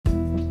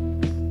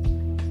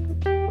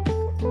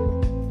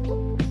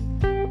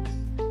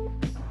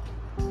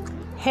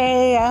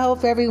Hey, I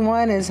hope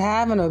everyone is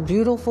having a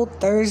beautiful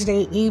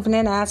Thursday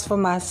evening. As for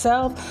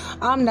myself,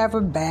 I'm never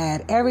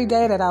bad. Every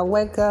day that I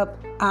wake up,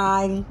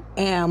 I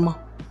am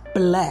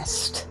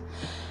blessed.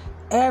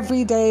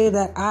 Every day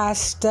that I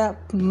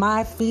step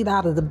my feet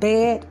out of the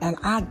bed and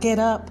I get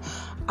up,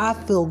 I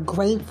feel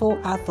grateful.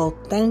 I feel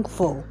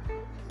thankful.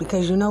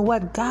 Because you know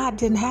what? God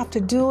didn't have to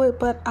do it,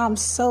 but I'm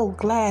so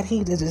glad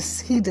He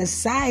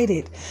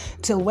decided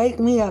to wake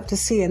me up to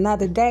see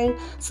another day.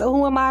 So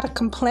who am I to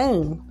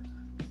complain?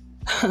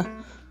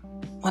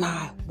 When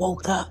I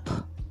woke up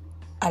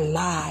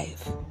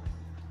alive,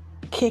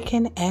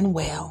 kicking and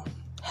well.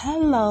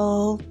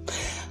 Hello.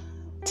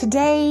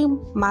 Today,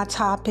 my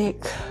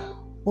topic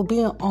will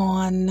be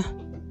on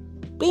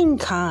being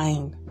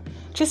kind.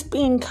 Just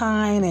being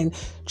kind and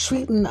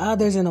treating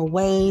others in a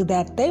way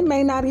that they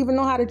may not even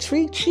know how to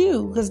treat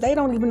you because they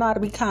don't even know how to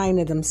be kind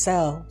to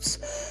themselves.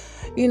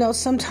 You know,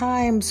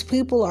 sometimes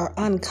people are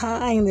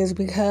unkind is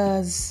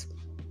because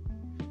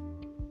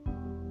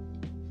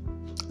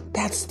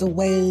that's the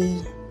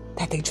way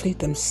that they treat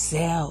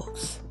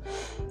themselves.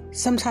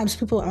 Sometimes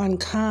people are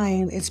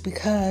unkind. It's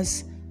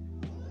because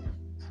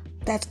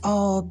that's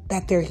all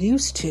that they're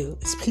used to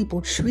is people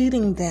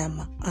treating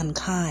them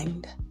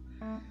unkind.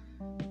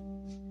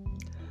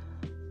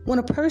 When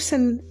a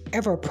person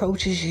ever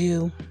approaches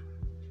you,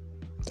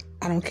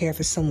 I don't care if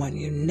it's someone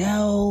you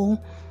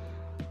know,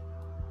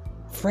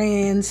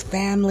 friends,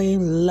 family,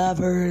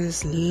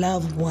 lovers,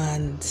 loved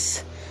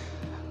ones,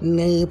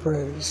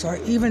 neighbors, or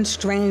even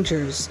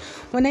strangers,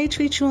 when they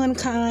treat you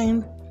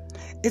unkind,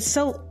 it's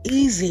so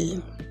easy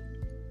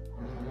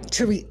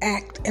to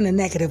react in a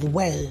negative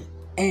way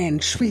and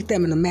treat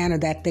them in the manner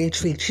that they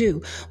treat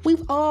you.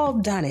 We've all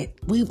done it.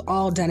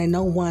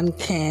 No one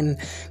can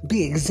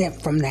be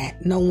exempt from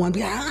that. No one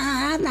be,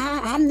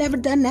 I've never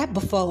done that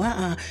before.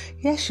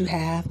 Yes, you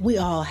have. We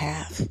all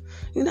have.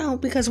 You know,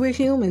 because we're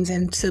humans,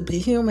 and to be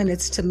human,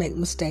 it's to make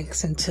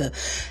mistakes and to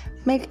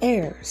make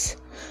errors.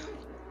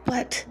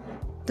 But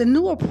the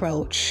new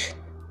approach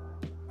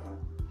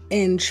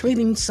in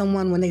treating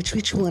someone when they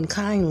treat you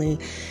unkindly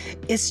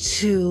is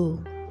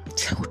to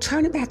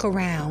turn it back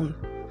around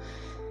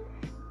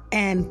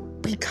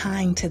and be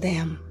kind to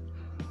them.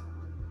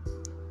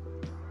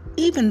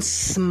 Even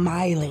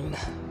smiling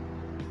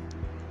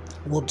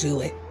will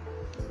do it.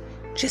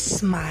 Just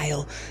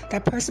smile.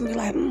 That person be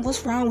like,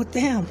 what's wrong with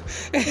them?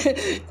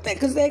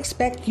 Because they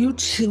expect you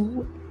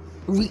to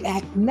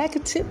react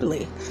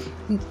negatively.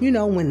 You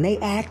know, when they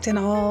acting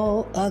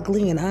all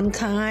ugly and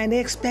unkind, they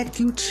expect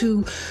you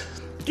to,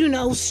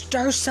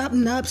 stir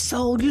something up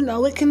so,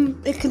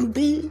 it can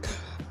be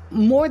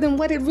more than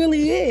what it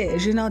really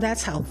is.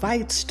 That's how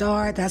fights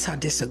start. That's how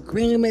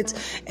disagreements,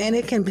 and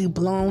it can be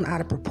blown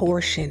out of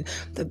proportion.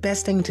 The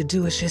best thing to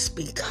do is just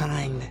be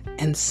kind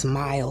and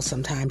smile.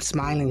 Sometimes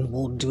smiling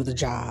will do the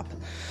job.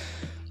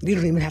 You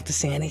don't even have to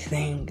say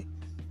anything.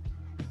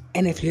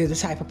 And if you're the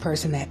type of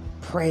person that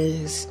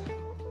prays,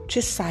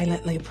 just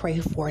silently pray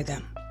for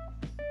them.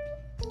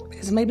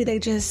 Because maybe they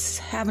just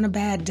having a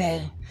bad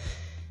day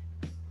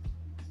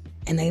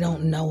and they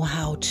don't know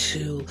how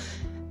to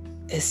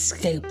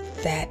escape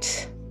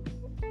that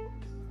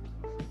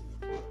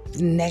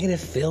negative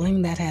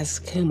feeling that has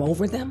come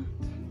over them.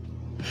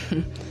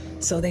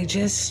 So they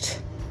just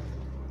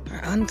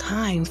are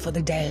unkind for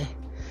the day.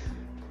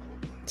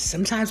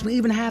 Sometimes we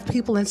even have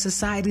people in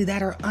society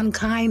that are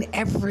unkind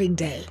every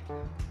day.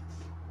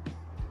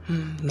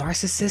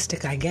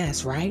 Narcissistic, I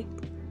guess, right?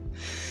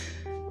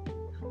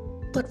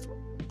 But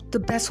the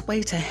best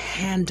way to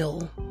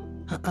handle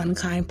an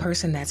unkind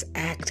person that's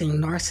acting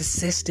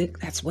narcissistic,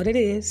 that's what it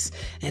is,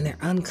 and they're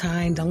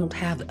unkind, don't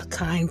have a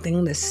kind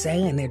thing to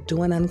say, and they're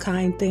doing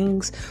unkind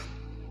things,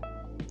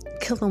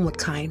 kill them with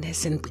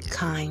kindness and be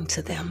kind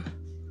to them.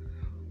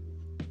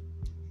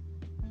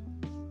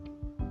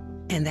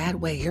 And that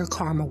way your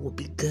karma will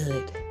be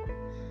good.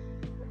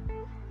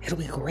 It'll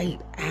be great,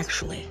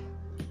 actually.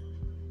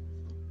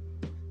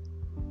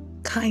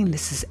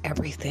 Kindness is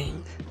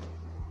everything.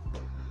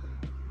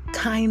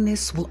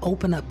 Kindness will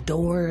open up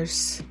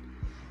doors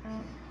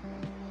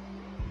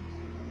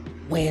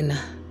when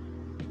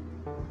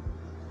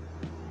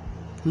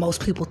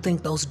most people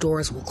think those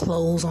doors will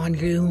close on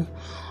you,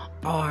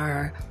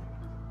 or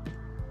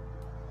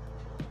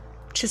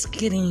just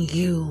getting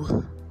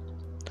you.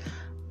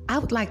 I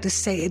would like to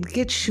say it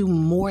gets you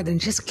more than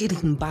just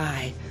getting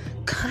by.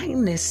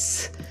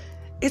 Kindness,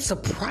 it's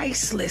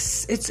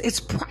priceless. It's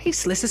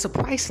priceless. It's a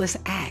priceless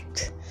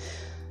act.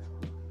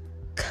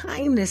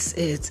 Kindness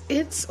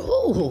it's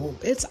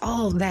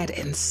all that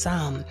and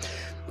some.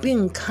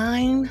 Being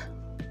kind,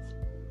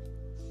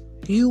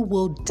 you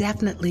will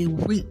definitely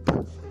reap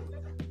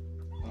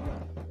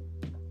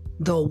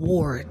the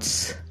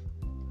rewards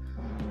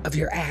of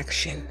your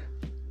action.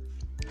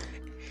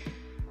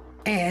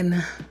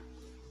 And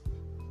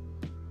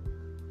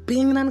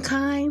being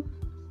unkind,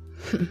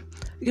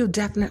 you'll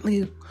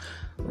definitely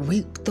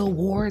reap the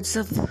rewards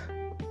of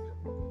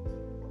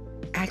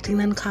acting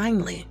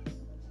unkindly.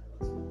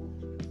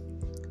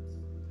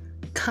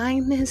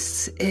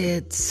 Kindness,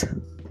 it's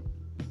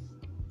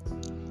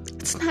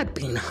not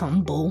being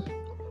humble.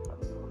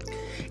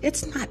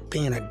 It's not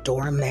being a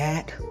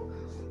doormat.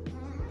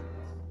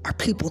 Or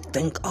people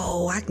think,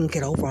 oh, I can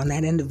get over on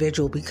that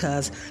individual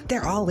because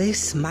they're always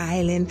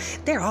smiling,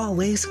 they're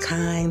always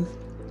kind.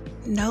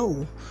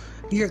 No,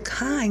 you're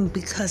kind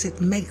because it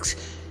makes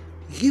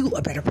you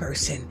a better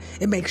person.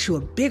 It makes you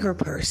a bigger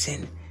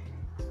person.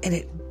 And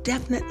it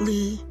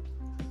definitely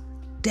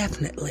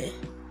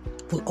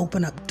will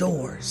open up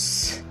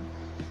doors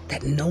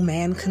that no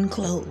man can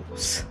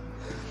close.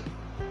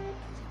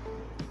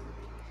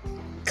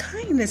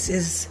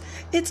 Kindness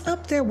it's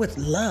up there with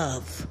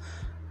love.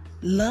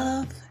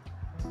 Love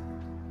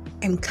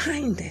and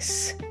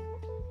kindness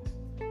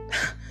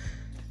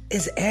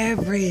is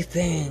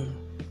everything.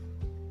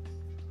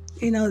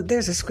 You know,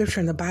 there's a scripture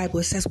in the Bible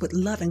that says, with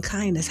love and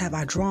kindness have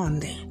I drawn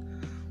thee.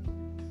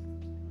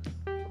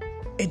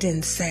 It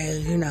didn't say,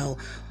 you know,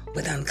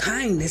 with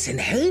unkindness and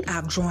hate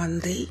I've drawn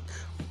thee,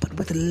 but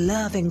with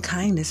love and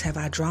kindness have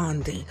I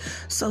drawn thee.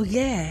 So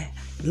yeah,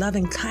 love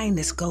and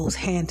kindness goes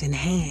hand in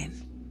hand.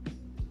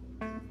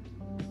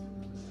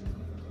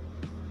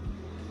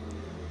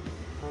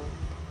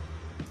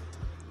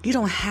 You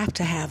don't have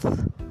to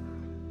have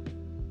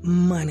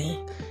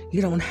money.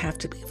 You don't have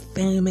to be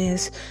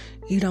famous.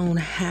 You don't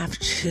have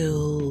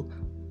to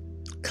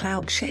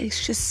clout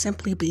chase. Just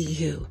simply be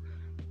you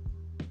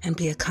and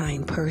be a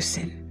kind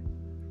person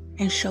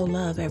and show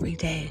love every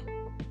day.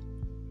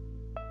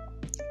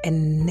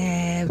 And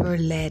never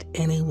let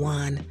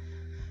anyone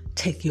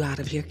take you out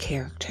of your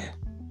character.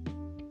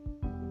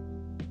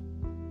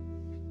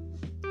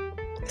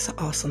 It's an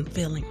awesome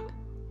feeling.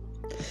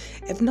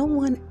 If no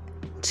one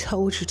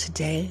told you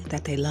today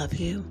that they love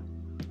you,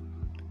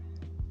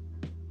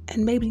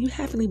 and maybe you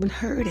haven't even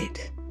heard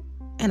it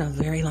in a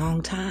very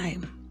long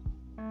time.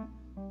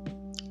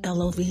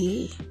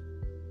 LOVE,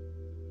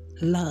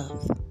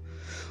 love.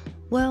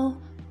 Well,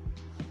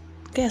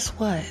 guess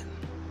what?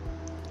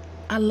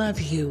 I love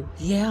you.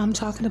 Yeah, I'm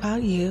talking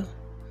about you.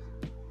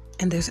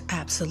 And there's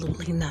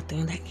absolutely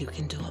nothing that you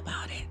can do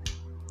about it.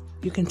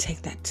 You can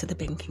take that to the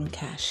bank and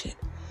cash it.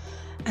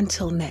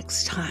 Until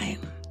next time.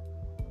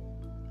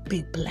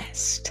 Be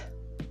blessed.